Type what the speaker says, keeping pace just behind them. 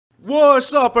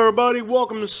What's up, everybody?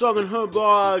 Welcome to Southern Hood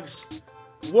Blogs.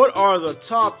 What are the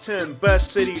top 10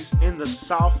 best cities in the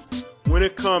South when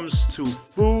it comes to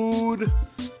food?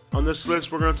 On this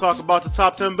list, we're going to talk about the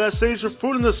top 10 best cities for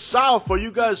food in the South. Are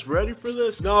you guys ready for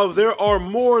this? Now, there are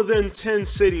more than 10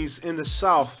 cities in the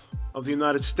South of the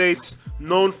United States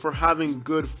known for having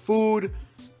good food.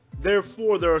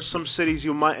 Therefore, there are some cities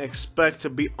you might expect to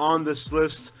be on this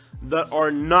list that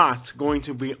are not going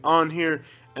to be on here,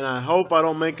 and I hope I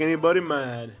don't make anybody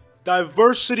mad.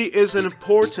 Diversity is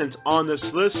important on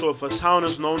this list, so if a town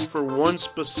is known for one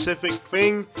specific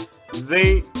thing,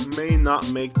 they may not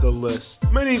make the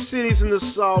list. Many cities in the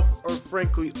South are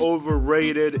frankly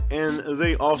overrated, and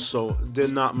they also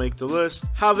did not make the list.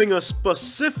 Having a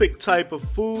specific type of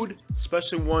food,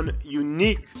 especially one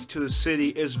unique to the city,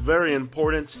 is very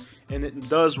important, and it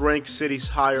does rank cities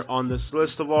higher on this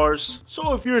list of ours.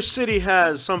 So if your city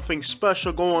has something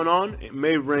special going on, it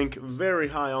may rank very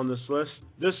high on this list.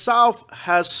 The South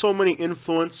has so many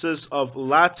influences of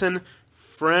Latin,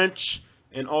 French,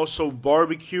 and also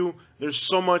barbecue. There's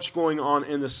so much going on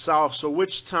in the South. So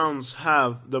which towns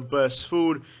have the best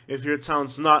food? If your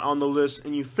town's not on the list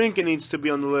and you think it needs to be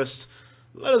on the list,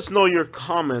 let us know your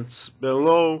comments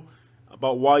below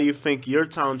about why you think your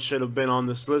town should have been on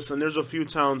this list. And there's a few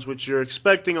towns which you're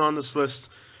expecting on this list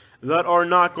that are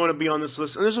not going to be on this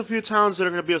list. And there's a few towns that are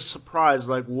going to be a surprise.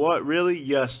 Like, what? Really?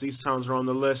 Yes, these towns are on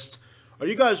the list. Are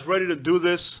you guys ready to do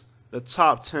this? The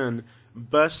top 10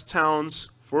 best towns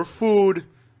for food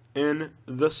in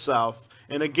the South.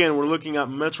 And again, we're looking at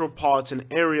metropolitan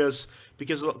areas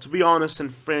because, to be honest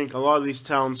and frank, a lot of these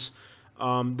towns,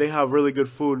 they have really good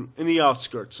food in the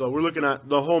outskirts. So we're looking at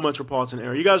the whole metropolitan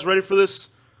area. You guys ready for this?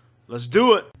 Let's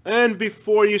do it. And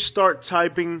before you start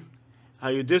typing how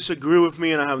you disagree with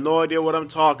me and I have no idea what I'm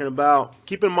talking about,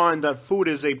 keep in mind that food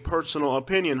is a personal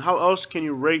opinion. How else can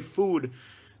you rate food?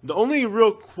 The only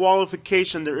real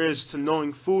qualification there is to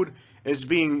knowing food is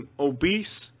being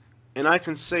obese, and I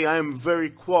can say I am very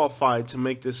qualified to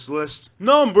make this list.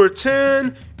 Number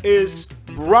 10 is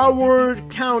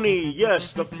Broward County.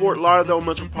 Yes, the Fort Lauderdale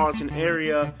metropolitan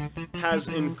area has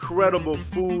incredible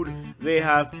food. They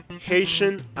have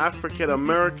Haitian, African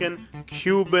American,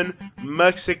 Cuban,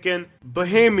 Mexican,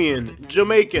 Bahamian,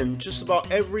 Jamaican. Just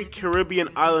about every Caribbean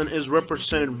island is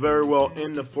represented very well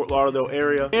in the Fort Lauderdale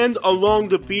area. And along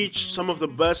the beach, some of the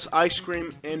best ice cream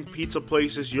and pizza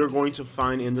places you're going to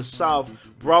find in the South.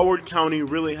 Broward County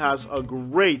really has a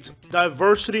great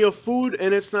diversity of food,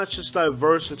 and it's not just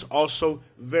diverse, it's also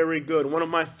very good. One of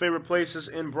my favorite places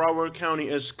in Broward County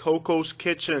is Coco's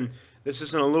Kitchen. This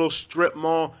is in a little strip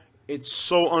mall. It's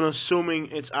so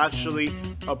unassuming. It's actually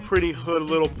a pretty hood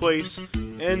little place,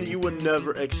 and you would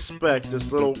never expect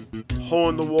this little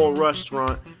hole-in-the-wall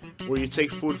restaurant where you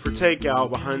take food for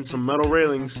takeout behind some metal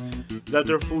railings, that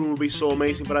their food will be so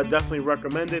amazing. But I definitely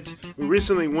recommend it. We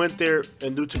recently went there,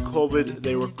 and due to COVID,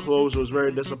 they were closed. It was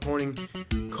very disappointing.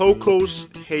 Coco's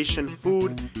Haitian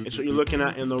food. It's what you're looking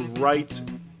at in the right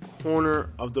corner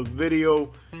of the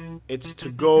video. It's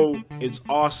to go. It's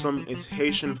awesome. It's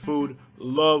Haitian food.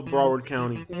 Love Broward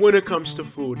County when it comes to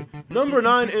food. Number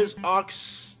 9 is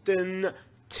Austin,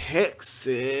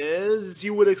 Texas.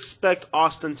 You would expect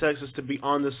Austin, Texas to be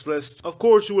on this list. Of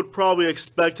course, you would probably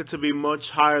expect it to be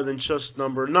much higher than just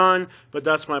number 9, but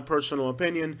that's my personal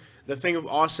opinion. The thing of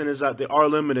Austin is that they are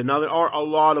limited. Now, there are a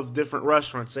lot of different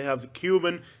restaurants. They have the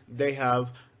Cuban, they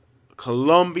have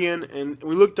Colombian, and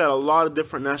we looked at a lot of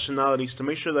different nationalities to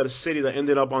make sure that a city that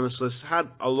ended up on this list had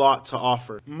a lot to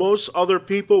offer. Most other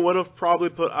people would have probably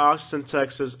put Austin,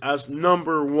 Texas as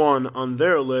number 1 on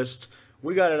their list.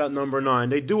 We got it at number 9.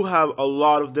 They do have a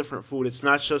lot of different food. It's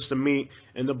not just the meat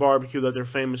and the barbecue that they're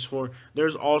famous for.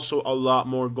 There's also a lot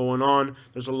more going on.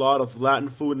 There's a lot of Latin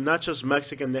food, not just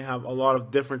Mexican. They have a lot of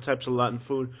different types of Latin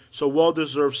food. So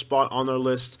well-deserved spot on their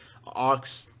list.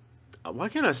 Why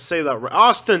can't I say that right?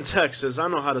 Austin, Texas. I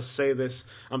don't know how to say this.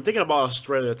 I'm thinking about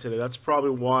Australia today. That's probably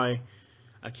why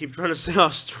I keep trying to say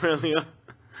Australia.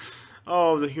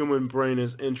 Oh, the human brain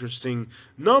is interesting.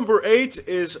 Number 8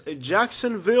 is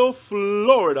Jacksonville,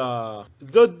 Florida.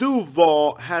 The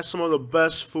Duval has some of the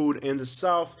best food in the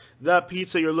South. That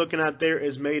pizza you're looking at there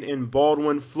is made in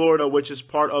Baldwin, Florida, which is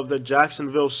part of the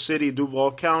Jacksonville City,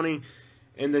 Duval County.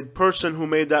 And the person who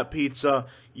made that pizza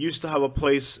used to have a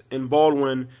place in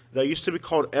Baldwin that used to be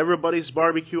called Everybody's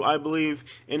Barbecue, I believe.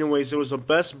 Anyways, it was the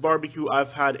best barbecue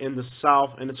I've had in the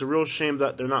South, and it's a real shame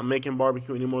that they're not making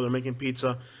barbecue anymore. They're making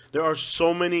pizza. There are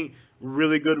so many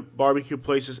really good barbecue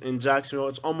places in Jacksonville.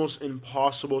 It's almost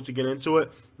impossible to get into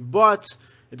it, but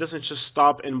It doesn't just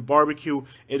stop in barbecue.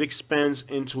 It expands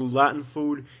into Latin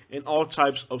food and all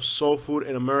types of soul food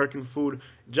and American food.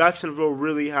 Jacksonville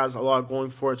really has a lot going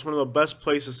for it. It's one of the best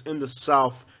places in the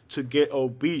South to get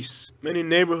obese. Many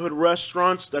neighborhood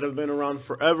restaurants that have been around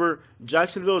forever.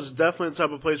 Jacksonville is definitely the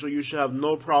type of place where you should have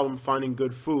no problem finding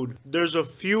good food. There's a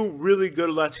few really good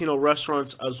Latino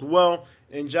restaurants as well,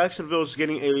 and Jacksonville is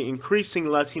getting an increasing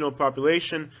Latino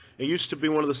population. It used to be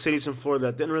one of the cities in Florida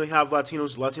that didn't really have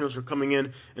Latinos. Latinos are coming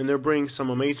in, and they're bringing some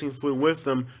amazing food with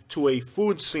them to a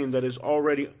food scene that is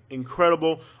already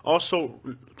incredible. Also,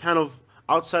 kind of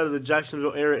outside of the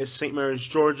Jacksonville area is St. Mary's,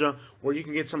 Georgia, where you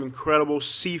can get some incredible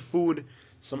seafood,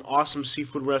 some awesome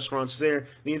seafood restaurants there.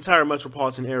 The entire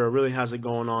metropolitan area really has it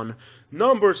going on.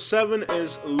 Number 7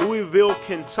 is Louisville,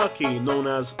 Kentucky, known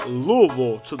as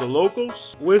Louisville to the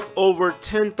locals. With over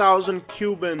 10,000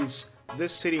 Cubans,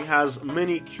 this city has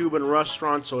many Cuban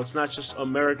restaurants, so it's not just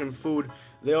American food.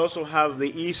 They also have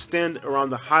the East End around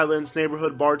the Highlands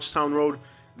neighborhood, Bardstown Road.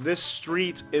 This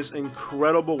street is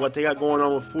incredible, what they got going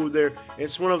on with food there.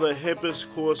 It's one of the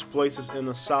hippest, coolest places in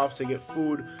the South to get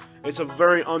food. It's a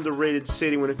very underrated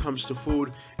city when it comes to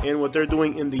food, and what they're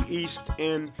doing in the East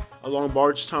End along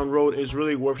Bardstown Road is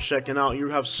really worth checking out. You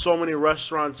have so many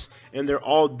restaurants, and they're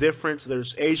all different.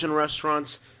 There's Asian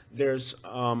restaurants, there's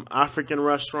African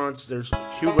restaurants, there's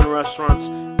Cuban restaurants,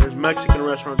 there's Mexican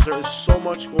restaurants. There is so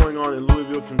much going on in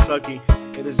Louisville, Kentucky.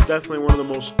 It is definitely one of the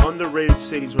most underrated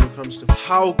cities when it comes to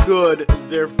how good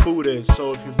their food is.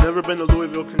 So if you've never been to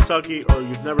Louisville, Kentucky, or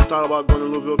you've never thought about going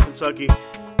to Louisville, Kentucky,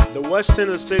 the west end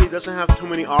of the city doesn't have too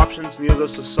many options, neither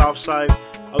does the south side,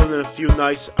 other than a few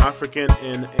nice African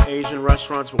and Asian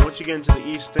restaurants. But once you get into the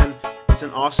east end, it's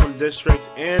an awesome district,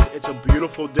 and it's a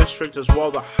beautiful district as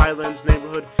well. The Highlands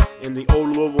neighborhood and the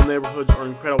old Louisville neighborhoods are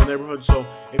incredible neighborhoods. So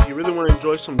if you really want to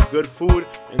enjoy some good food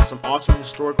and some awesome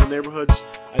historical neighborhoods,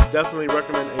 I definitely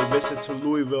recommend a visit to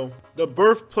Louisville. The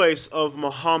birthplace of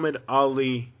Muhammad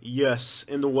Ali, yes,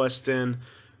 in the West End.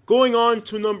 Going on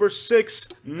to number 6,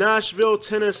 Nashville,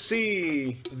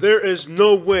 Tennessee. There is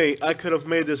no way I could have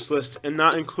made this list and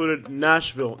not included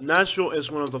Nashville. Nashville is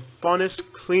one of the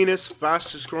funnest, cleanest,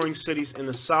 fastest growing cities in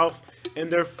the South, and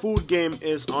their food game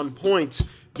is on point,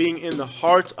 being in the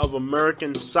heart of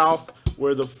American South,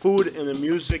 where the food and the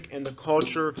music and the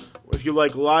culture, if you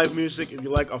like live music, if you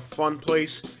like a fun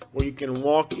place where you can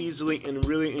walk easily and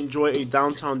really enjoy a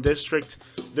downtown district,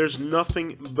 there's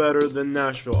nothing better than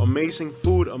Nashville. Amazing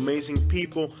food, amazing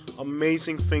people,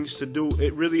 amazing things to do.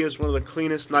 It really is one of the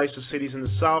cleanest, nicest cities in the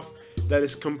South that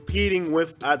is competing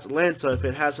with Atlanta if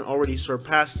it hasn't already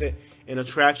surpassed it in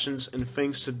attractions and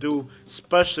things to do,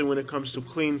 especially when it comes to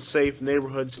clean, safe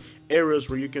neighborhoods, areas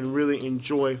where you can really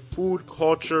enjoy food,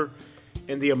 culture,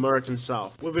 in the American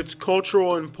South. With its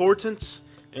cultural importance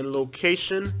and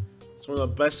location, it's one of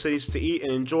the best cities to eat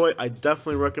and enjoy. I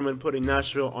definitely recommend putting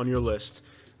Nashville on your list.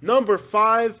 Number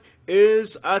 5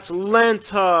 is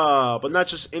Atlanta, but not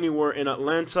just anywhere in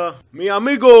Atlanta. Mi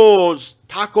amigos,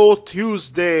 Taco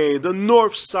Tuesday, the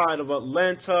north side of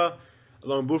Atlanta,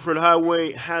 along Buford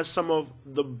Highway, has some of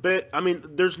the best. I mean,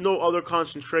 there's no other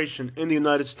concentration in the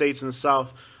United States in the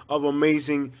South of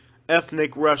amazing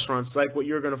ethnic restaurants like what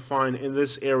you're going to find in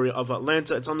this area of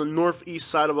Atlanta. It's on the northeast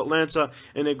side of Atlanta,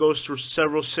 and it goes through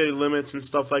several city limits and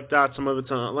stuff like that. Some of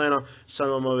it's in Atlanta,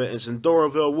 some of it is in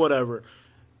Doraville, whatever.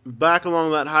 Back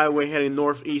along that highway heading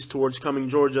northeast towards Cumming,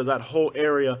 Georgia, that whole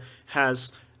area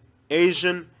has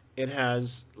Asian, it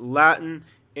has Latin,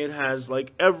 it has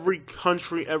like every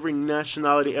country, every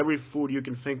nationality, every food you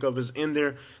can think of is in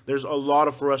there. There's a lot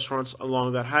of restaurants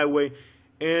along that highway,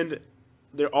 and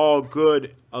they're all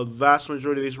good. A vast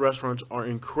majority of these restaurants are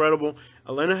incredible.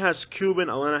 Atlanta has Cuban,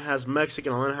 Atlanta has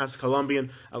Mexican, Atlanta has Colombian.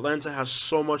 Atlanta has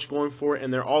so much going for it,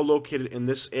 and they're all located in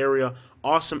this area.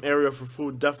 Awesome area for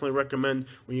food. Definitely recommend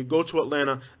when you go to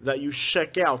Atlanta that you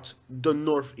check out the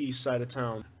northeast side of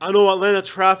town. I know Atlanta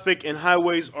traffic and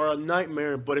highways are a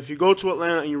nightmare, but if you go to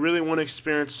Atlanta and you really want to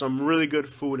experience some really good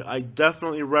food, I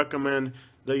definitely recommend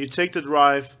that you take the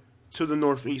drive to the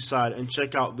northeast side and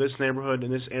check out this neighborhood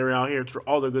and this area out here. It's where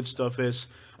all the good stuff is.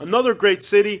 Another great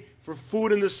city for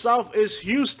food in the South is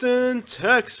Houston,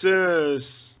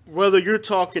 Texas. Whether you're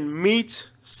talking meat,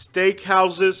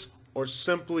 steakhouses, or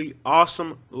simply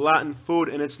awesome Latin food,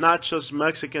 and it's not just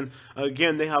Mexican.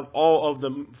 Again, they have all of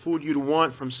the food you'd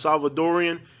want, from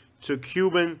Salvadorian to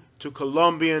Cuban to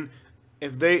Colombian.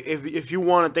 If you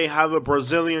want it, they have a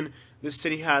Brazilian. This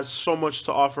city has so much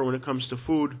to offer when it comes to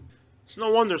food. It's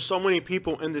no wonder so many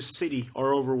people in this city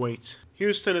are overweight.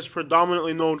 Houston is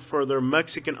predominantly known for their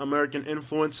Mexican-American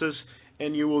influences,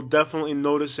 and you will definitely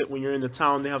notice it when you're in the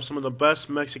town. They have some of the best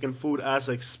Mexican food as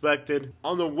expected.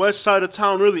 On the west side of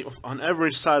town, really on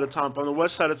every side of town, but on the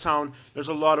west side of town, there's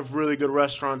a lot of really good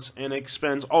restaurants, and it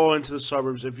expands all into the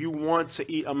suburbs. If you want to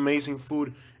eat amazing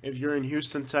food, if you're in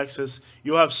Houston, Texas,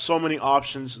 you'll have so many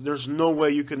options. There's no way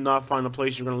you could not find a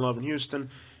place you're going to love in Houston.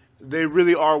 They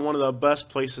really are one of the best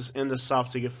places in the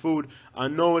South to get food. I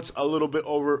know it's a little bit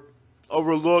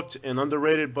overlooked and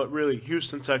underrated, but really,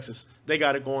 Houston, Texas, they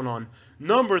got it going on.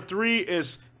 Number 3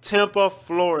 is Tampa,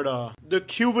 Florida. The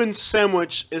Cuban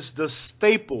sandwich is the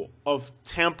staple of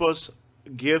Tampa's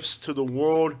gifts to the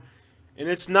world. And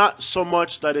it's not so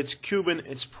much that it's Cuban,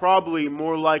 it's probably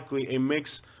more likely a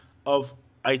mix of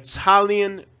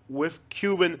Italian with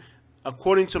Cuban.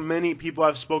 According to many people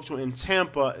I've spoke to in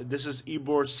Tampa, this is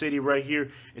Ybor City right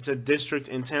here. It's a district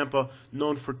in Tampa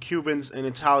known for Cubans and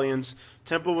Italians.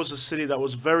 Tampa was a city that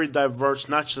was very diverse,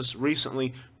 not just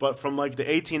recently, but from like the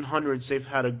 1800s, they've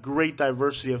had a great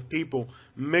diversity of people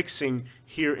mixing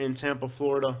here in Tampa,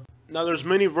 Florida. Now, there's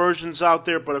many versions out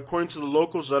there, but according to the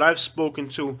locals that I've spoken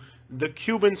to, the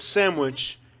Cuban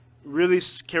sandwich really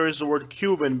carries the word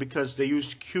Cuban because they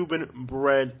use Cuban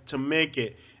bread to make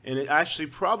it. And it actually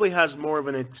probably has more of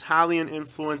an Italian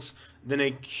influence than a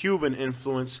Cuban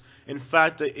influence. In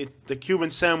fact, the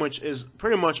Cuban sandwich is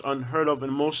pretty much unheard of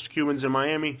in most Cubans in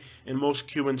Miami and most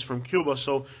Cubans from Cuba.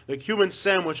 So the Cuban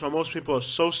sandwich, while most people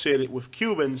associate it with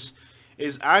Cubans,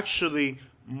 is actually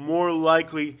more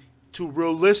likely to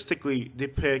realistically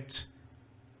depict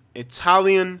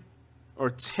Italian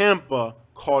or Tampa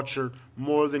culture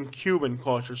more than Cuban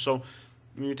culture. So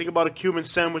when you think about a Cuban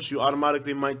sandwich, you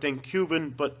automatically might think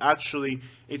Cuban, but actually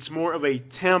it's more of a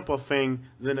Tampa thing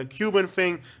than a Cuban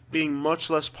thing, being much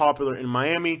less popular in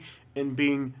Miami and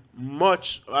being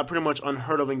pretty much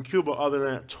unheard of in Cuba, other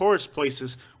than at tourist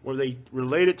places where they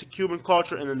relate it to Cuban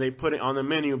culture and then they put it on the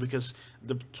menu because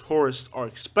the tourists are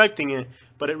expecting it,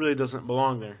 but it really doesn't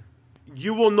belong there.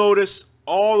 You will notice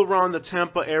all around the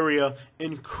Tampa area,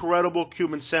 incredible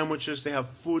Cuban sandwiches. They have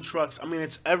food trucks. I mean,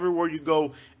 it's everywhere you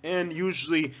go. And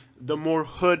usually, the more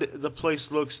hood the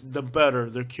place looks, the better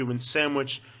their Cuban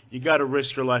sandwich. You got to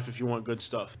risk your life if you want good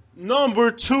stuff. Number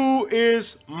 2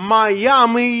 is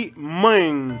Miami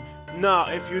Ming. Now,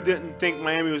 if you didn't think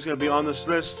Miami was going to be on this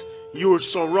list, you were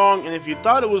so wrong. And if you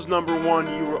thought it was number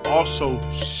 1, you were also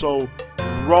so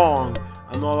wrong.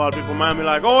 I know a lot of people in Miami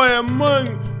like, oh yeah,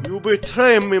 Ming, you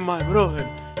betrayed me, my brother.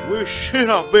 We should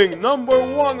have been number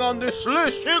 1 on this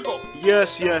list, Chico.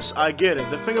 Yes, I get it.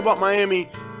 The thing about Miami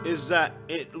is that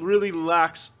it really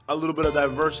lacks a little bit of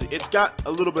diversity. It's got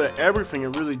a little bit of everything,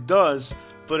 it really does,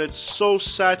 but it's so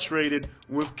saturated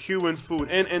with Cuban food.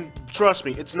 And trust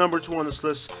me, it's number 2 on this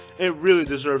list. It really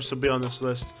deserves to be on this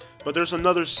list. But there's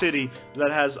another city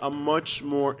that has a much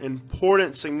more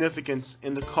important significance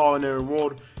in the culinary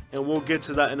world, and we'll get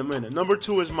to that in a minute. Number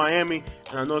 2 is Miami,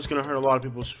 and I know it's going to hurt a lot of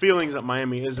people's feelings that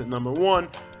Miami isn't number 1,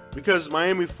 because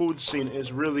Miami food scene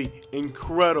is really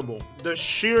incredible. The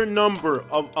sheer number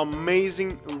of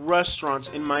amazing restaurants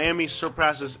in Miami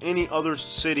surpasses any other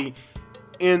city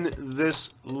in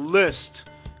this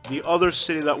list. The other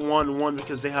city that won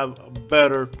because they have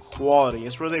better quality.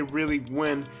 It's where they really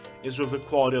win, is with the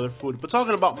quality of their food. But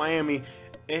talking about Miami,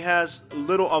 it has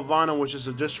Little Havana, which is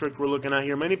the district we're looking at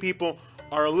here. Many people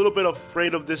are a little bit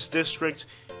afraid of this district,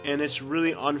 and it's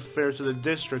really unfair to the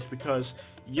district because,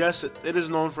 yes, it is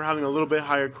known for having a little bit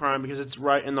higher crime because it's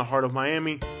right in the heart of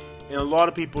Miami, and a lot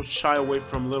of people shy away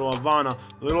from Little Havana.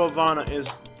 Little Havana is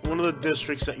one of the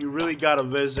districts that you really gotta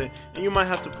visit, and you might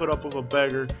have to put up with a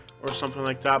beggar or something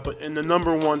like that, but in the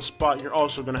number 1 spot, you're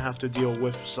also gonna have to deal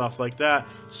with stuff like that.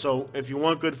 So if you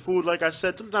want good food, like I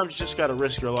said, sometimes you just gotta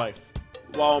risk your life.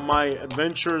 While my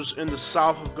adventures in the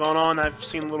South have gone on, I've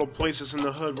seen little places in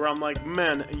the hood where I'm like,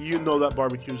 man, you know that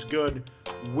barbecue's good.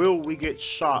 Will we get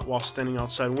shot while standing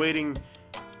outside waiting?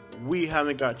 We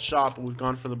haven't got shot, but we've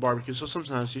gone for the barbecue, so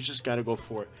sometimes you just gotta go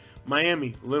for it.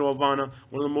 Miami, Little Havana,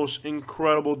 one of the most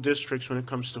incredible districts when it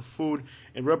comes to food.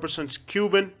 It represents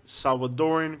Cuban,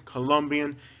 Salvadoran,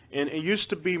 Colombian, and it used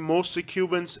to be mostly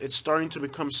Cubans. It's starting to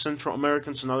become Central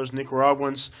Americans, so now there's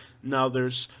Nicaraguans, now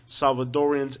there's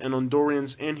Salvadorians and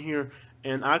Hondurans in here,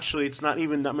 and actually it's not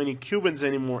even that many Cubans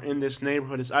anymore in this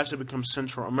neighborhood. It's actually become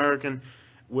Central American,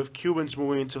 with Cubans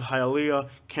moving into Hialeah,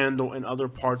 Kendall, and other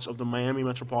parts of the Miami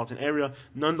metropolitan area.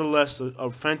 Nonetheless, the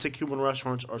authentic Cuban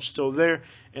restaurants are still there,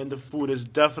 and the food is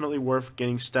definitely worth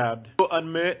getting stabbed. I will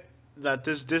admit that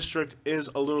this district is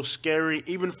a little scary.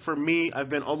 Even for me, I've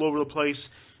been all over the place,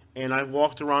 and I've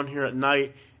walked around here at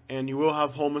night, and you will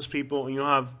have homeless people, and you'll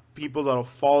have people that'll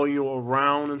follow you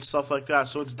around and stuff like that.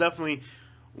 So it's definitely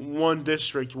one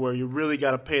district where you really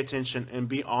got to pay attention and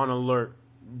be on alert.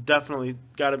 Definitely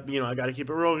got to, I got to keep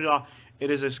it real with y'all. It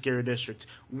is a scary district.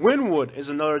 Wynwood is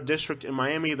another district in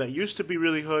Miami that used to be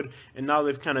really hood, and now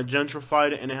they've kind of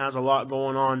gentrified it, and it has a lot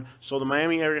going on. So the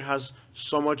Miami area has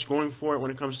so much going for it when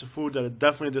it comes to food that it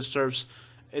definitely deserves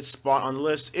its spot on the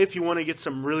list. If you want to get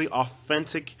some really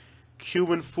authentic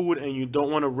Cuban food and you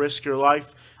don't want to risk your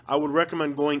life, I would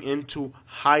recommend going into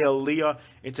Hialeah.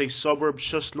 It's a suburb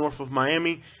just north of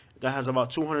Miami that has about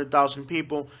 200,000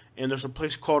 people, and there's a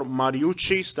place called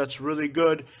Mariucci's that's really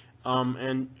good.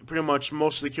 And pretty much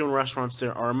most of the Cuban restaurants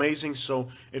there are amazing. So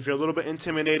if you're a little bit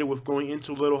intimidated with going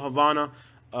into Little Havana,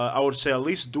 I would say at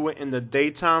least do it in the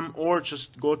daytime, or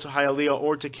just go to Hialeah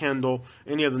or to Kendall.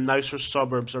 Any of the nicer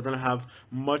suburbs are going to have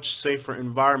much safer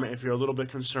environment if you're a little bit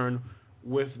concerned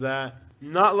with that.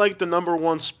 Not like the number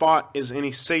one spot is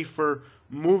any safer.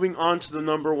 Moving on to the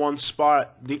number one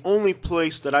spot, the only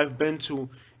place that I've been to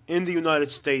in the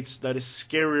United States that is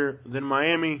scarier than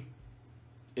Miami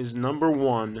is number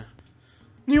one,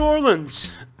 New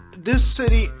Orleans. This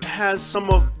city has some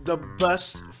of the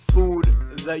best food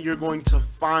that you're going to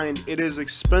find. It is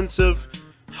expensive.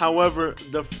 However,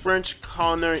 the French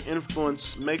culinary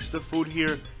influence makes the food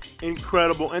here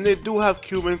incredible. And they do have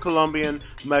Cuban, Colombian,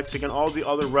 Mexican, all the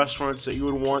other restaurants that you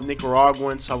would want,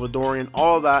 Nicaraguan, Salvadorian,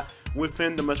 all of that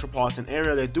within the metropolitan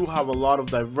area. They do have a lot of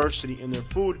diversity in their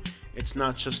food. It's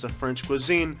not just the French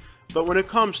cuisine. But when it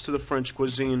comes to the French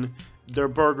cuisine, their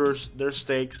burgers, their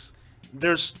steaks,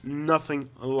 there's nothing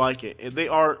like it. They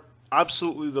are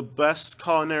absolutely the best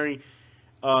culinary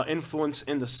influence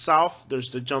in the South.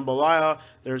 There's the jambalaya,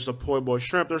 there's the po' boy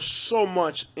shrimp. There's so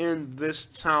much in this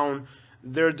town.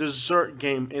 Their dessert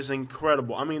game is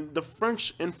incredible. I mean, the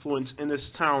French influence in this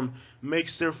town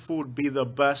makes their food be the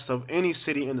best of any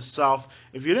city in the South.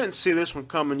 If you didn't see this one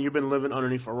coming, you've been living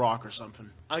underneath a rock or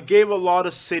something. I gave a lot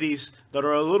of cities that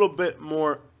are a little bit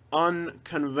more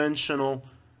unconventional,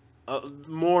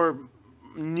 more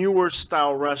newer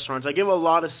style restaurants. I give a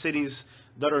lot of cities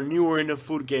that are newer in the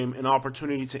food game an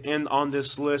opportunity to end on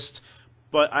this list,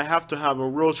 but I have to have a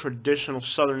real traditional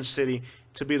southern city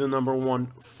to be the number one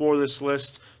for this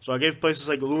list. So I gave places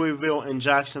like Louisville and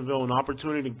Jacksonville an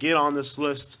opportunity to get on this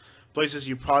list, places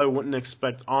you probably wouldn't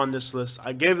expect on this list.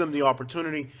 I gave them the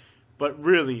opportunity, but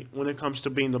really, when it comes to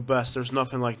being the best, there's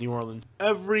nothing like New Orleans.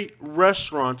 Every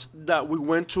restaurant that we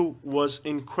went to was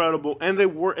incredible, and they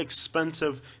were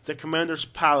expensive. The Commander's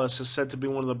Palace is said to be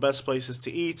one of the best places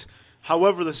to eat.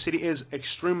 However, the city is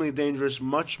extremely dangerous,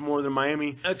 much more than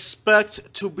Miami.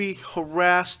 Expect to be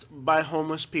harassed by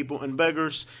homeless people and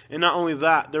beggars. And not only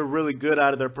that, they're really good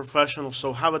at it. They're professional.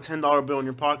 So have a $10 bill in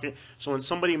your pocket. So when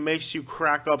somebody makes you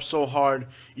crack up so hard,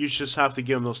 you just have to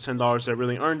give them those $10 that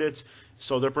really earned it.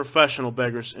 So they're professional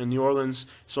beggars in New Orleans.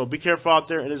 So be careful out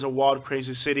there. It is a wild,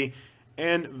 crazy city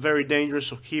and very dangerous.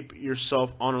 So keep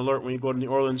yourself on alert when you go to New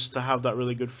Orleans to have that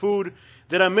really good food.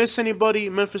 Did I miss anybody?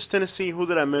 Memphis, Tennessee, who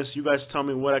did I miss? You guys tell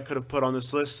me what I could have put on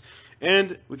this list.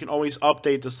 And we can always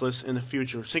update this list in the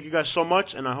future. Thank you guys so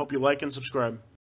much, and I hope you like and subscribe.